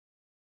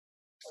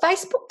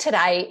Facebook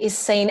today is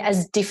seen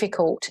as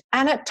difficult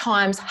and at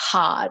times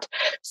hard.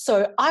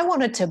 So I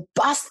wanted to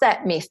bust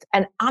that myth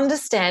and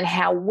understand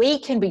how we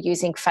can be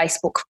using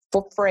Facebook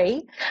for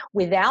free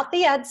without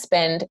the ad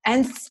spend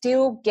and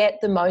still get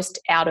the most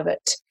out of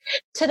it.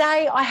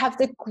 Today, I have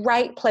the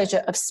great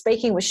pleasure of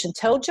speaking with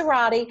Chantel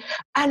Girardi,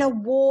 an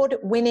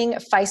award-winning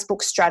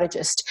Facebook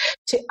strategist,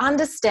 to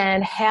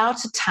understand how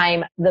to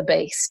tame the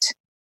beast.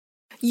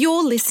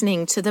 You're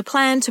listening to the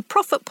Plan to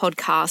Profit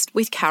podcast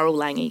with Carol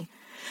Lange,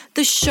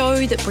 the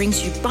show that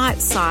brings you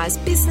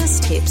bite-sized business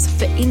tips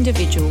for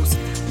individuals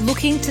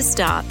looking to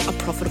start a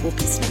profitable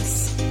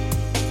business.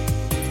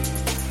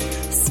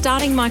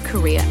 Starting my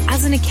career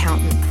as an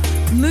accountant,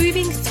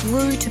 moving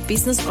through to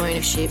business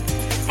ownership,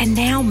 and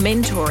now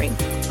mentoring,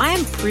 I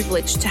am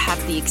privileged to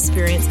have the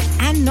experience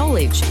and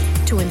knowledge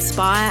to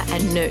inspire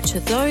and nurture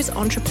those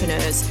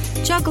entrepreneurs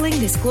juggling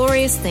this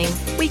glorious thing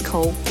we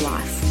call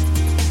life.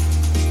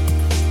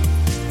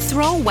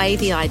 Throw away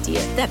the idea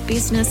that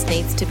business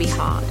needs to be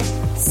hard.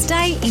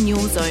 Stay in your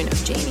zone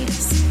of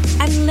genius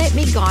and let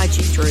me guide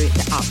you through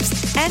the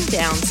ups and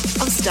downs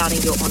of starting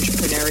your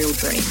entrepreneurial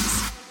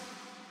dreams.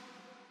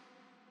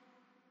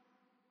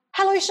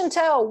 Hello,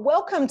 Chantel.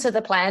 Welcome to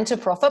the Plan to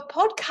Profit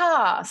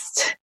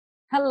podcast.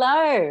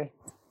 Hello.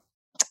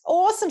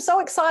 Awesome. So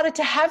excited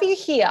to have you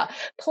here.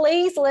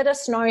 Please let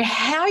us know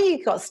how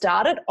you got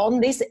started on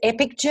this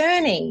epic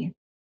journey.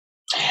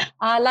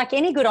 Like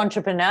any good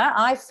entrepreneur,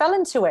 I fell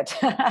into it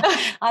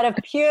out of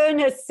pure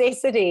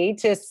necessity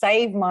to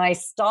save my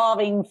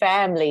starving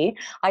family.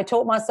 I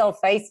taught myself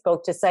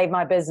Facebook to save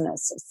my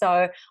business.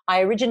 So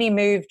I originally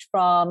moved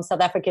from South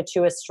Africa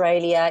to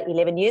Australia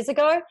 11 years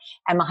ago,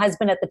 and my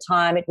husband at the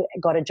time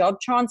got a job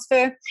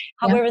transfer.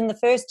 However, in the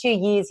first 2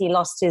 years, he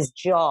lost his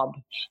job.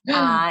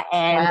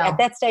 At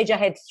that stage, I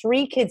had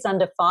 3 kids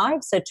under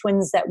 5, so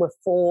twins that were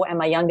 4 and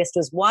my youngest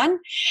was 1.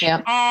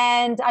 Yeah.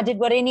 And I did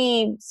what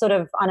any sort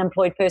of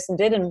unemployed person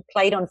did and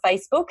played on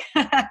Facebook.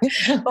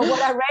 But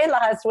what I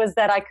realized was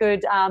that I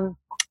could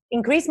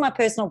increase my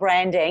personal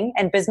branding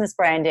and business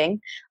branding,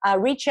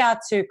 reach out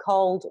to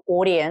cold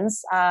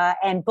audience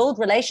and build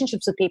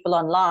relationships with people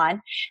online.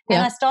 And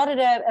I started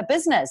a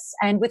business.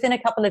 And within a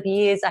couple of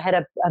years, I had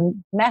a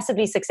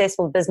massively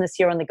successful business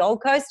here on the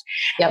Gold Coast.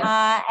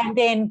 And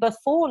then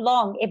before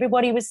long,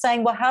 everybody was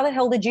saying, well, how the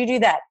hell did you do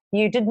that?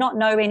 You did not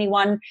know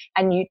anyone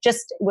and you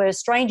just were a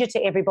stranger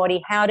to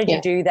everybody. How did you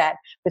do that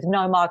with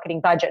no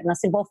marketing budget? And I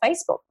said, well,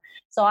 Facebook.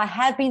 So I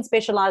have been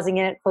specializing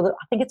in it for,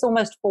 I think it's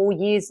almost 4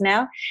 years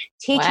now,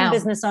 teaching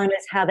business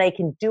owners how they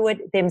can do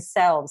it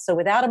themselves. So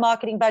without a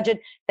marketing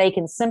budget, they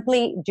can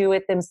simply do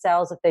it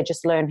themselves if they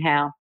just learn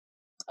how.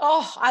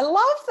 Oh, I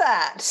love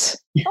that.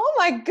 Oh,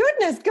 my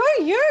goodness. Go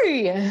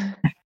you.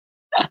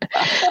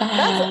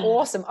 That's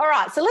awesome. All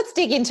right, so let's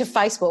dig into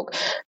Facebook.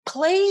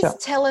 Please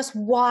tell us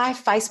why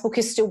Facebook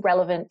is still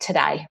relevant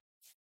today.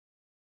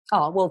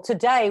 Oh, well,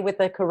 today with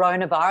the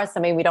coronavirus, I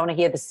mean, we don't want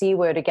to hear the C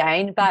word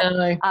again, but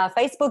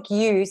Facebook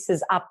use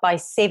is up by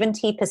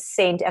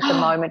 70% at the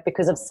moment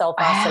because of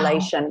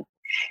self-isolation.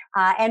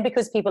 And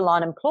because people are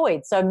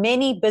unemployed. So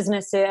many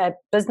business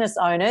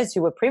owners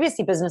who were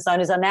previously business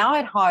owners are now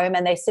at home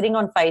and they're sitting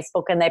on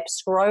Facebook and they're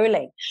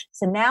scrolling.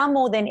 So now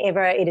more than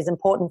ever, it is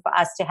important for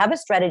us to have a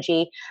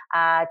strategy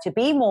to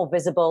be more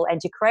visible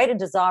and to create a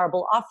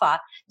desirable offer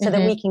so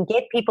that we can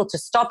get people to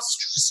stop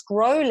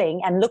scrolling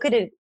and look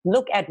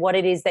at what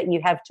it is that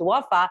you have to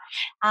offer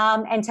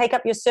and take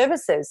up your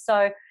services.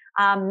 So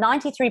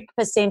 93%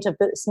 of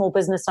small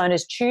business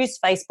owners choose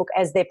Facebook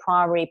as their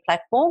primary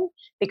platform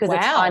because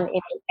it's fun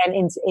and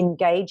it's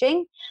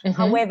engaging.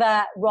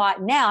 However,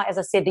 right now, as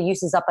I said, the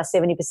use is up by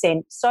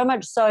 70%, so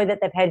much so that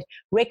they've had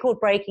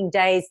record-breaking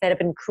days that have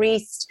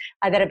increased,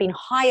 that have been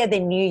higher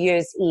than New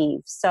Year's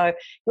Eve. So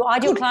your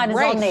ideal client is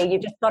on there.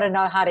 You've just got to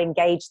know how to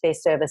engage their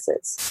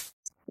services.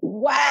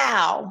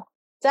 Wow.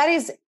 That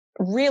is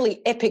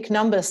really epic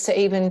numbers to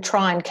even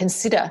try and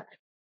consider.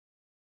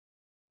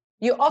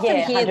 You often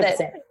hear 100%.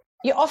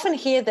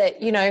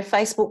 that, you know,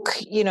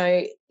 Facebook, you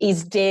know,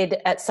 is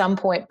dead at some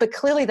point, but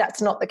clearly that's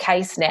not the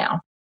case now.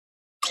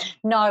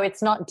 No,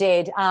 it's not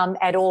dead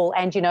at all.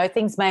 And, you know,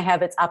 things may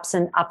have its ups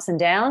and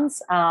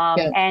downs.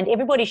 And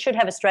everybody should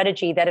have a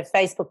strategy that if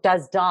Facebook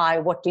does die,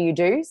 what do you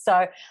do? So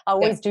I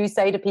always do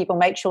say to people,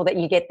 make sure that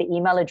you get the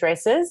email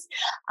addresses.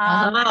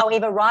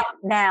 However, right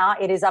now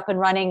it is up and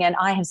running and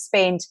I have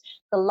spent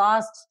the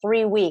last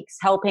 3 weeks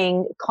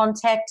helping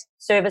contact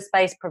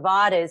service-based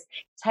providers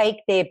take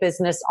their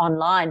business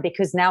online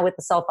because now with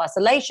the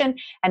self-isolation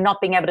and not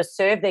being able to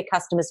serve their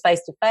customers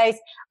face-to-face,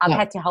 I've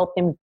had to help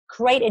them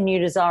create a new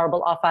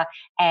desirable offer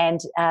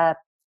and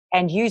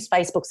use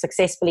Facebook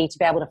successfully to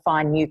be able to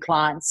find new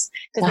clients.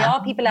 Because there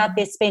are people out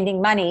there spending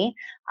money.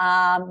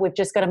 We've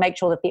just got to make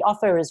sure that the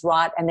offer is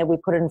right and that we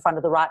put it in front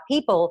of the right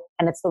people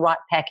and it's the right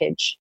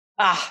package.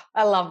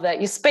 I love that.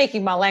 You're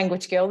speaking my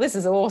language, girl. This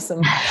is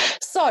awesome.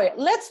 So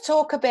let's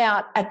talk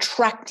about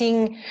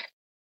attracting,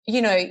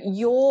 you know,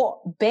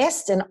 your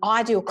best and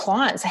ideal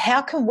clients.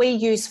 How can we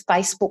use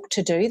Facebook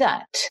to do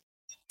that?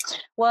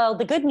 Well,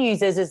 the good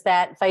news is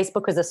that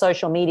Facebook is a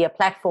social media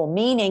platform,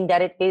 meaning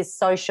that it is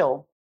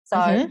social.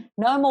 So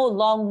no more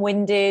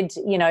long-winded,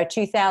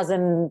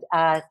 2,000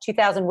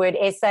 word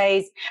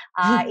essays.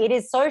 It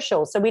is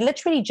social. So we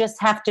literally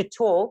just have to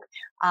talk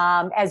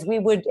as we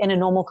would in a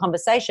normal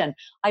conversation.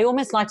 I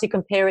almost like to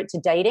compare it to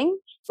dating,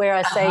 where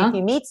I say if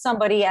you meet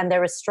somebody and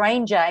they're a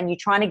stranger and you're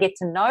trying to get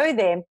to know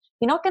them,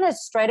 you're not going to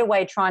straight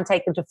away try and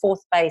take them to fourth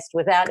base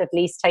without at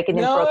least taking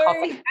them for a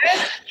coffee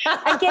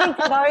and getting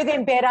to know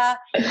them better,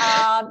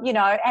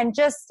 and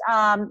just,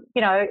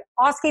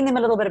 asking them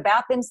a little bit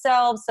about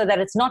themselves so that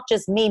it's not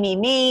just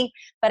me,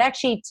 but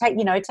actually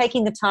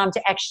taking the time to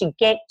actually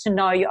get to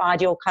know your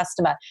ideal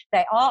customer.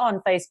 They are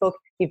on Facebook.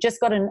 You've just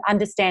got to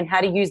understand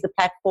how to use the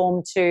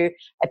platform to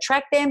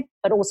attract them,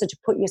 but also to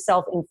put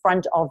yourself in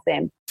front of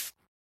them.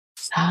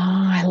 Oh,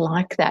 I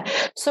like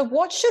that. So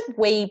what should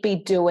we be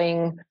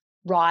doing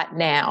right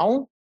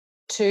now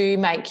to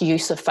make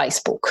use of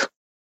Facebook?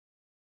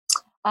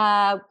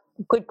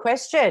 Good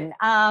question.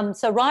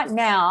 So right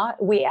now,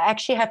 we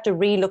actually have to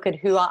relook at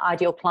who our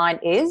ideal client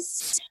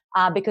is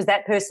because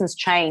that person's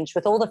changed.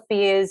 With all the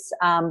fears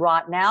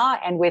right now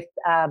and with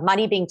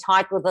money being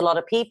tight with a lot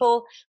of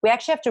people, we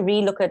actually have to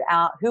relook at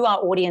who our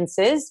audience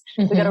is.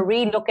 We've got to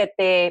relook at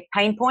their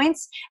pain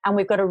points, and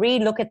we've got to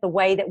relook at the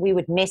way that we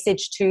would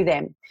message to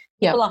them.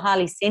 People are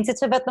highly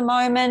sensitive at the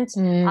moment,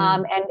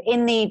 and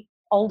in the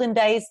olden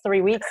days, 3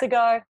 weeks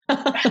ago, you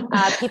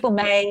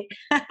may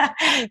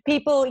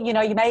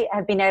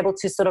have been able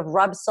to sort of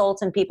rub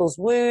salt in people's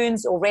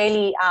wounds or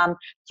really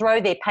throw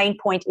their pain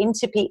point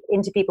into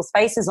people's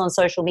faces on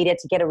social media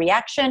to get a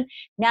reaction.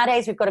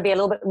 Nowadays, we've got to be a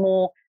little bit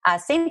more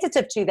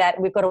sensitive to that,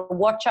 and we've got to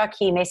watch our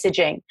key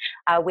messaging.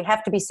 We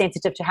have to be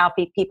sensitive to how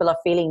people are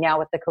feeling now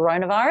with the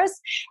coronavirus.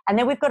 And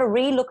then we've got to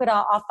relook at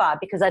our offer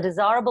because our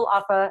desirable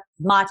offer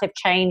might have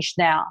changed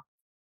now.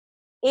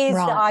 Is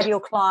the ideal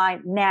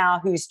client now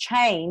who's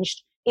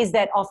changed, is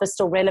that offer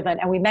still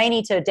relevant? And we may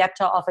need to adapt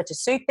our offer to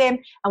suit them.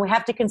 And we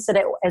have to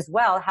consider as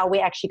well how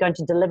we're actually going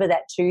to deliver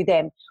that to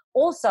them.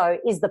 Also,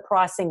 is the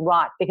pricing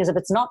right? Because if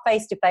it's not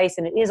face-to-face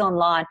and it is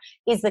online,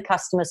 is the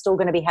customer still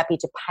going to be happy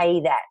to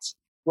pay that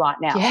right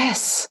now?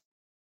 Yes,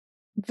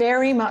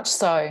 very much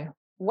so.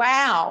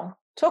 Wow.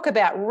 Talk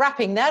about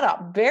wrapping that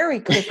up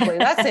very quickly.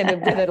 That's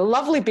a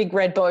lovely big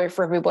red bow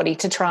for everybody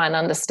to try and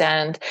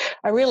understand.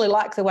 I really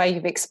like the way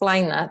you've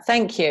explained that.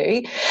 Thank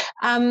you.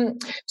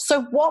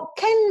 So what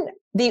can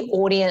the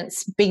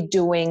audience be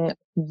doing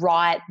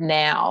right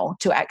now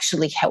to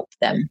actually help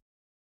them?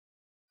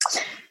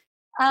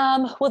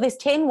 Well, there's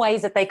 10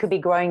 ways that they could be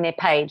growing their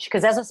page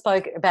because as I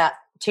spoke about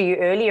to you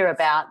earlier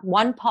about,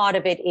 one part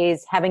of it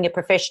is having a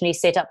professionally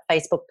set up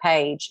Facebook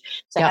page.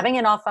 So having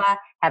an offer,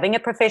 having a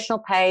professional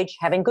page,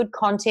 having good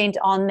content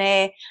on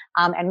there.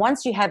 And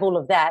once you have all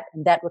of that,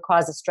 that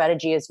requires a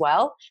strategy as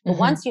well. But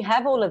once you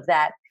have all of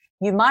that,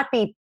 you might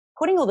be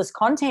putting all this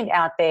content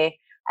out there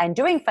and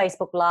doing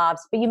Facebook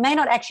Lives, but you may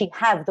not actually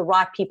have the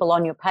right people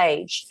on your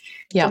page.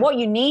 So what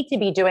you need to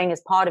be doing as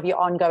part of your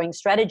ongoing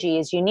strategy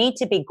is you need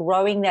to be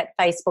growing that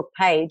Facebook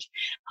page,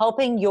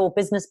 helping your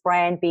business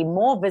brand be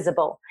more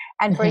visible.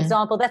 And for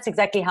example, that's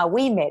exactly how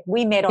we met.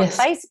 We met on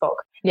Facebook.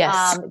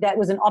 Yes. That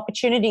was an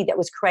opportunity that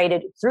was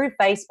created through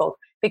Facebook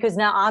because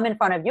now I'm in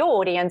front of your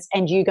audience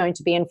and you're going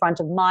to be in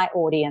front of my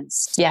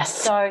audience.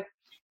 Yes. So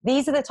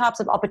these are the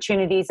types of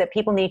opportunities that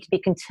people need to be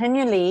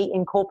continually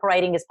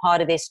incorporating as part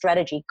of their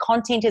strategy.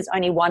 Content is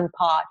only one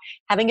part.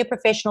 Having a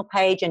professional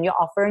page and your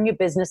offer and your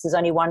business is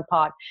only one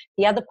part.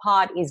 The other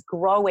part is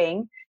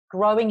growing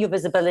your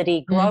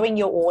visibility, growing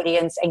your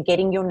audience, and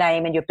getting your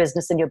name and your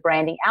business and your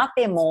branding out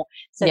there more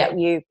so that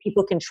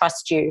people can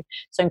trust you.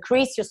 So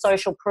increase your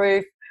social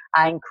proof,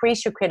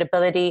 increase your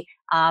credibility,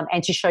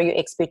 and to show your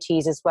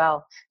expertise as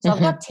well. So I've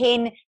got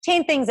 10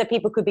 things that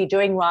people could be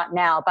doing right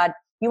now, but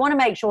you want to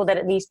make sure that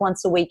at least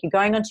once a week you're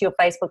going onto your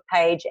Facebook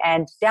page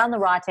and down the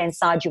right-hand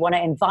side, you want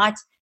to invite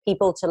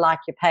people to like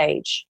your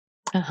page.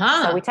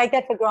 So we take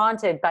that for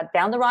granted, but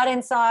down the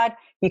right-hand side,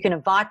 you can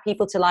invite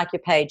people to like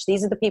your page.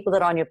 These are the people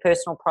that are on your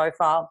personal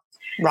profile.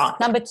 Right.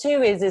 Number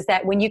 2 is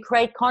that when you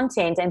create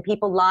content and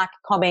people like,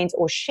 comment,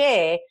 or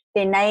share,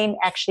 their name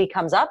actually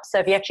comes up. So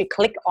if you actually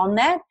click on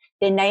that,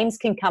 their names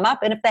can come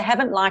up. And if they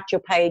haven't liked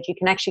your page, you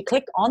can actually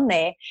click on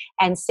there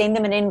and send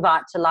them an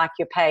invite to like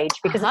your page.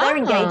 Because if they're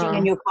engaging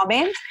in your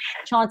comments,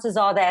 chances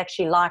are they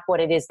actually like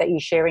what it is that you're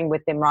sharing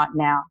with them right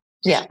now.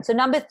 Yeah. So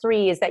number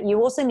 3 is that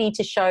you also need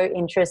to show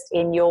interest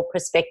in your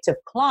prospective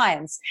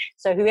clients.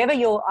 So whoever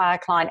your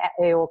client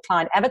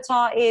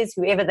avatar is,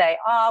 whoever they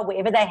are,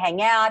 wherever they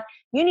hang out,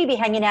 you need to be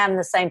hanging out in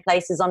the same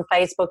places on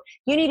Facebook.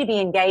 You need to be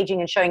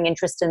engaging and showing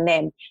interest in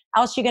them.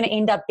 Else you're going to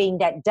end up being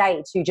that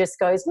date who just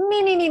goes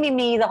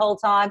me the whole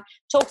time,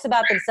 talks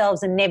about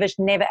themselves and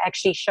never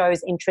actually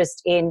shows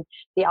interest in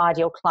the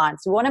ideal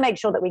clients. So we want to make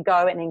sure that we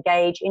go and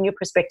engage in your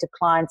prospective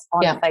clients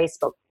on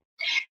Facebook.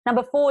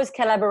 Number 4 is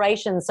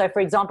collaboration. So, for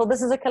example,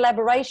 this is a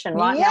collaboration.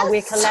 Right now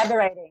we're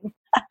collaborating.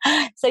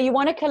 So you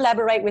want to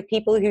collaborate with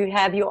people who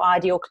have your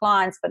ideal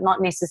clients, but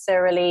not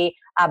necessarily,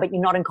 but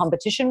you're not in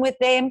competition with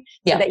them,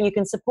 so that you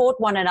can support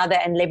one another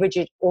and leverage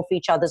it off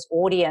each other's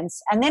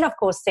audience. And then, of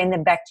course, send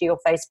them back to your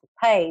Facebook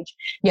page.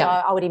 So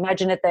I would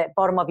imagine at the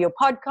bottom of your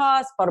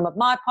podcast, bottom of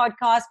my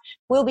podcast,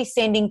 we'll be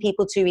sending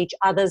people to each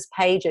other's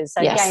pages.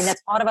 So again,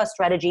 that's part of our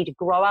strategy to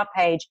grow our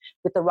page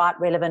with the right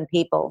relevant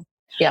people.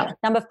 Yeah.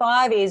 Number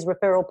 5 is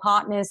referral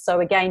partners. So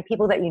again,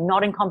 people that you're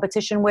not in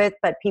competition with,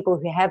 but people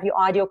who have your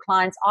ideal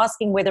clients,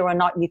 asking whether or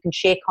not you can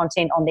share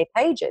content on their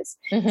pages.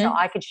 So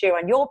I could share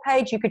on your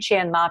page, you could share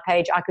on my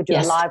page, I could do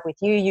a live with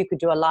you, you could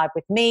do a live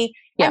with me,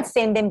 and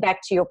send them back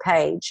to your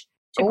page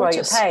to grow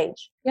your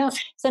page. Yeah.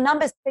 So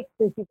number 6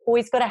 is you've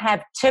always got to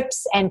have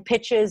tips and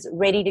pitches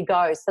ready to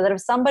go, so that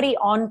if somebody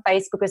on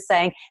Facebook is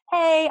saying,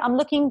 hey, I'm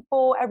looking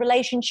for a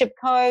relationship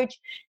coach,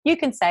 you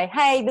can say,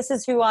 hey, this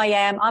is who I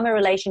am. I'm a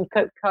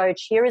relationship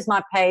coach. Here is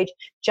my page.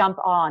 Jump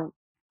on.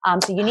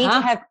 So you need to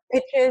have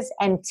pitches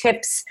and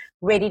tips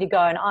ready to go.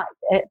 And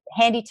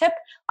handy tip,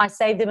 I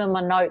save them in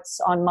my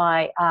notes on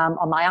my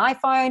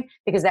iPhone,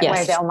 because that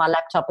way they're on my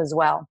laptop as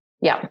well.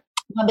 Yeah.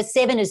 Number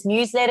 7 is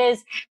newsletters.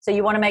 So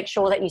you want to make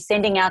sure that you're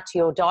sending out to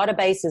your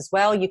database as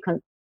well. You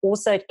can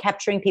also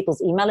capturing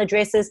people's email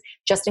addresses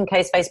just in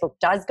case Facebook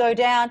does go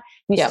down.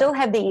 You still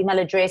have the email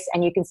address,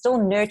 and you can still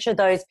nurture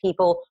those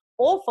people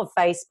off of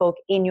Facebook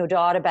in your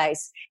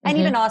database, and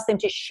even ask them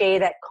to share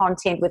that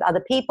content with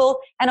other people,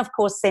 and of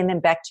course send them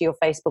back to your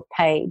Facebook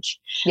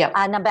page.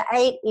 Number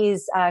 8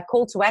 is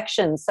call to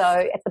action. So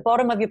at the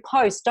bottom of your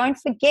post, don't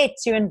forget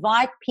to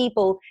invite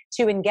people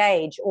to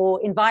engage, or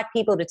invite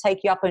people to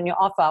take you up on your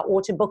offer,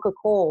 or to book a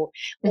call,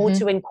 or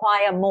to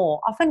inquire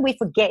more. Often we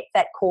forget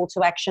that call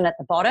to action at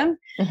the bottom,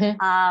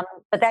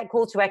 but that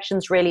call to action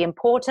is really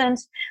important.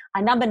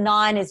 Number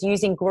 9 is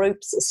using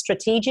groups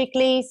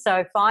strategically.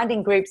 So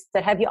finding groups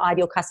that have your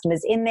ideal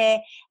customers in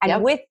there,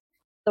 and with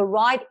the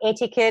right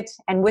etiquette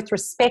and with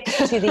respect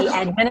to the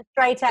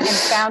administrator and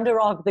founder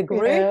of the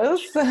group,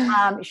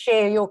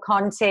 share your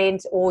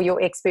content or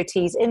your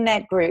expertise in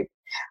that group.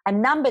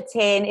 And number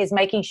 10 is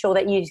making sure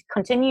that you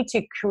continue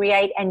to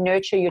create and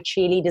nurture your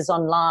cheerleaders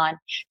online.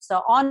 So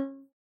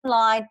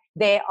online,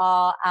 there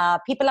are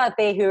people out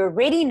there who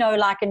already know,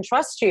 like, and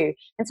trust you.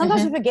 And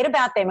sometimes we forget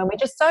about them, and we're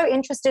just so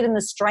interested in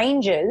the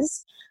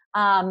strangers,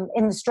 and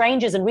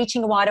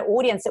reaching a wider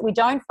audience, that we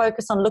don't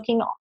focus on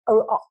looking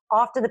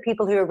after the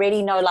people who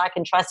already know, like,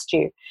 and trust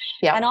you,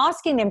 and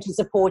asking them to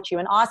support you,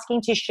 and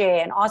asking to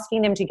share, and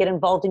asking them to get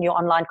involved in your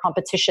online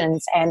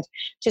competitions and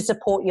to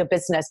support your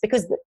business.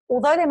 Because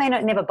although they may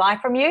not never buy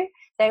from you,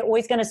 they're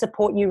always going to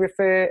support you,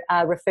 refer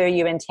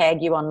you, and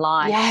tag you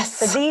online. Yes.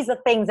 So these are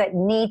things that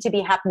need to be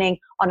happening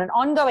on an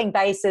ongoing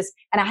basis.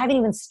 And I haven't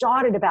even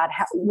started about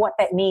what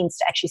that means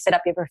to actually set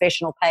up your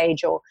professional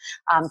page or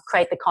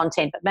create the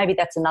content. But maybe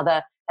that's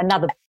another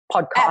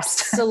podcast.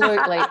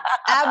 Absolutely.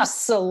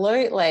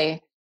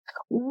 Absolutely.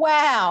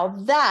 Wow.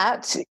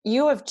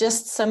 You have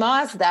just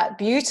surmised that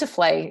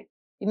beautifully.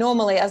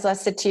 Normally, as I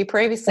said to you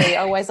previously,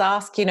 I always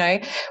ask,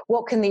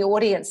 what can the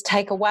audience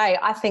take away?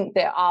 I think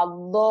there are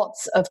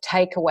lots of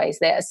takeaways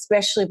there,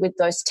 especially with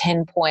those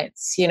 10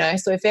 points,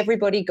 So if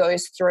everybody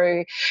goes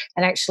through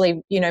and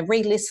actually,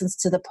 re-listens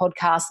to the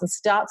podcast and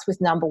starts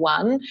with number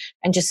 1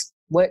 and just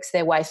works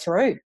their way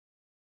through.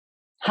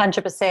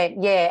 100%.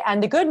 Yeah.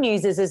 And the good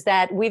news is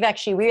that we've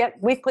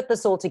put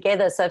this all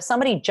together. So if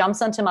somebody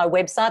jumps onto my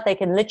website, they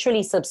can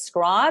literally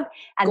subscribe,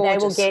 and they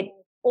will get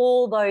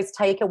all those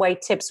takeaway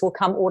tips will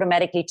come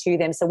automatically to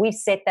them. So we've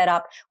set that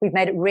up. We've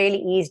made it really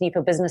easy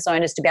for business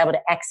owners to be able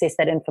to access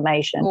that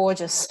information.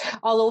 Gorgeous.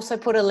 I'll also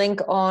put a link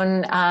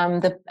on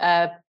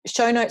the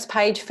show notes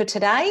page for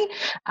today.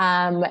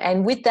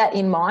 And with that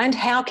in mind,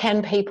 how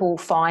can people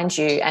find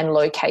you and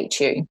locate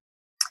you?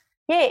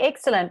 Yeah,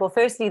 excellent. Well,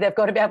 firstly, they've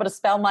got to be able to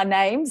spell my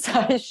name. So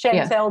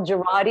Chantal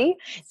Girardi.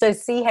 So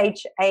Chantal,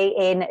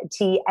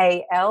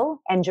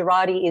 and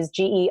Girardi is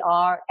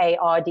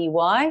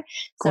Gerardy.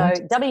 So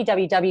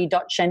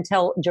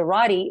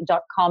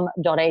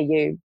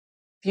www.chantalgirardi.com.au.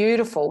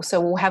 Beautiful.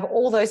 So we'll have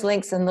all those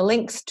links and the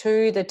links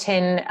to the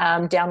 10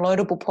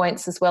 downloadable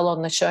points as well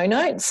on the show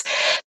notes.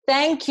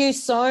 Thank you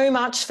so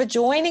much for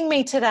joining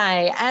me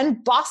today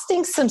and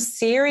busting some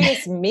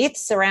serious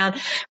myths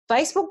around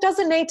Facebook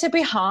doesn't need to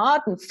be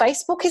hard and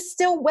Facebook is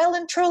still well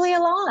and truly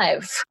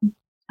alive.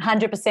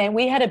 100%.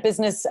 We had a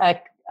business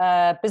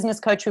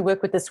coach we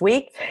worked with this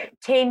week,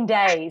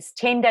 10-day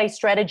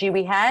strategy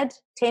we had.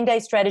 10-day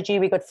strategy,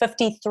 we got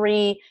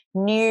 53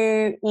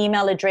 new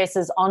email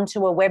addresses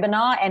onto a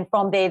webinar, and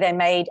from there they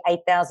made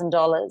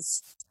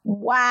 $8,000.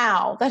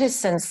 Wow, that is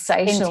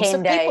sensational. In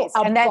 10 days,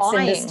 and that's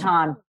buying. In this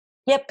time.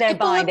 Yep, they're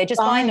buying. They're just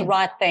buying the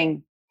right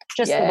thing.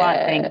 The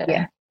right thing.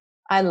 Yeah.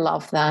 I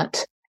love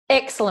that.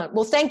 Excellent.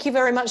 Well, thank you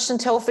very much,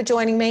 Chantal, for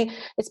joining me.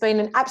 It's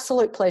been an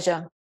absolute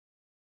pleasure.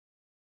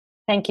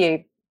 Thank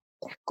you.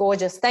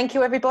 Gorgeous. Thank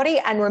you, everybody.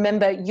 And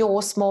remember,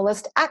 your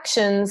smallest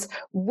actions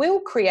will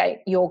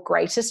create your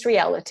greatest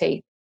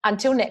reality.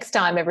 Until next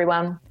time,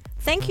 everyone.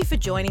 Thank you for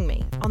joining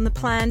me on the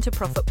Plan to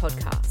Profit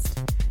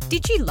podcast.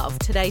 Did you love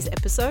today's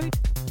episode?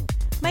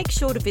 make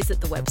sure to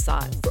visit the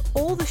website for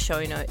all the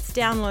show notes,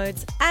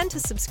 downloads, and to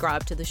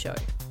subscribe to the show.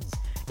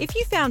 If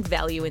you found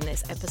value in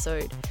this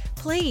episode,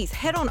 please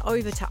head on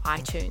over to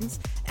iTunes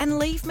and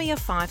leave me a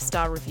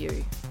 5-star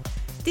review.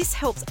 This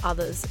helps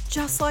others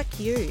just like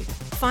you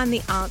find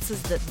the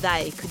answers that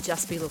they could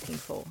just be looking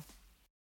for.